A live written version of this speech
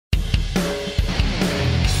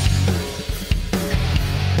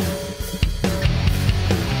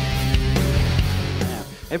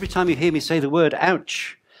Every time you hear me say the word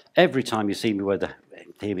ouch, every time you hear me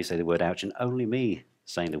say the word ouch, and only me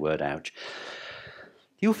saying the word ouch,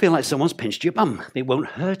 you'll feel like someone's pinched your bum. It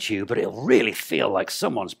won't hurt you, but it'll really feel like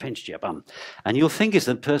someone's pinched your bum. And you'll think it's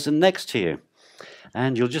the person next to you.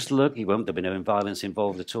 And you'll just look, there'll be no violence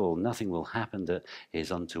involved at all. Nothing will happen that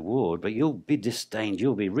is untoward, but you'll be disdained,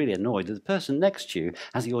 you'll be really annoyed that the person next to you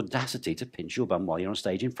has the audacity to pinch your bum while you're on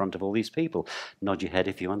stage in front of all these people. Nod your head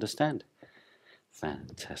if you understand.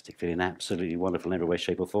 Fantastic, feeling absolutely wonderful in every way,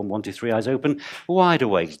 shape or form. 1, 2, 3, eyes open, wide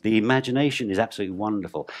awake. The imagination is absolutely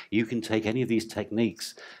wonderful. You can take any of these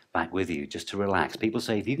techniques back with you just to relax. People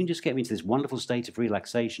say, if you can just get me into this wonderful state of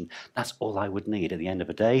relaxation, that's all I would need at the end of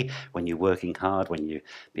a day, when you're working hard, when you've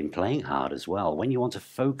been playing hard as well, when you want to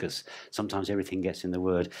focus. Sometimes everything gets in the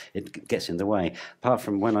way. Apart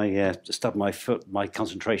from when I stub my foot, my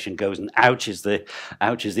concentration goes, and ouch is the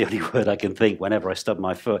only word I can think whenever I stub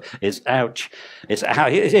my foot. It's ouch. It's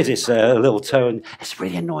a little toe, and it's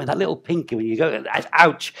really annoying, that little pinky when you go,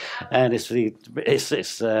 ouch, and sorry.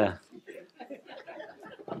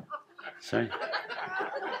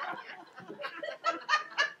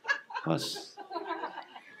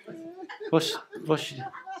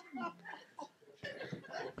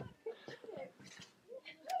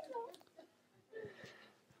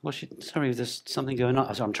 Sorry, there's something going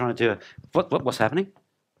on. I'm trying to do what's happening?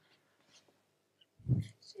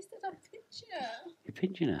 She said I'm pinching her. You're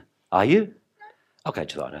pinching her? Are you? Okay,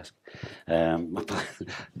 just thought I'd ask.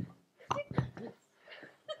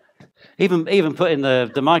 Even putting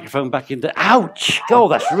the microphone back in the... Ouch! Oh,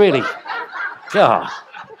 that's really... God.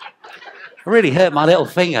 Really hurt my little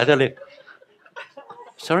finger, don't it?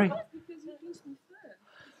 Sorry?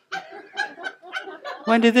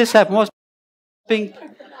 When did this happen? What's being...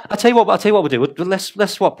 I'll tell you what we'll do.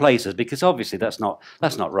 Let's swap places, because obviously that's not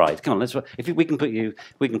right. Come on, we can put you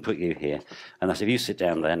here, and that's if you sit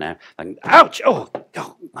down there now. And, ouch! Oh,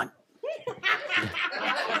 man.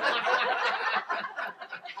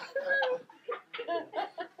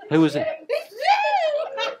 Who was it?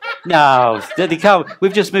 No, they can't.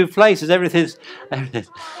 We've just moved places. Everything's.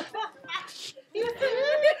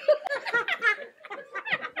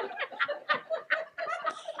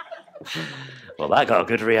 Well, that got a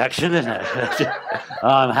good reaction, didn't it? Oh,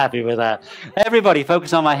 I'm happy with that. Everybody,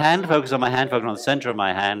 focus on my hand. Focus on my hand. Focus on the center of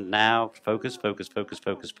my hand. Now, focus,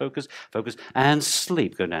 and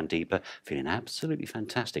sleep. Go down deeper. Feeling absolutely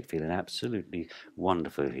fantastic. Feeling absolutely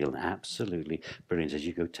wonderful. Feeling absolutely brilliant as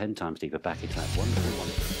you go 10 times deeper back into that wonderful,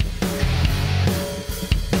 wonderful.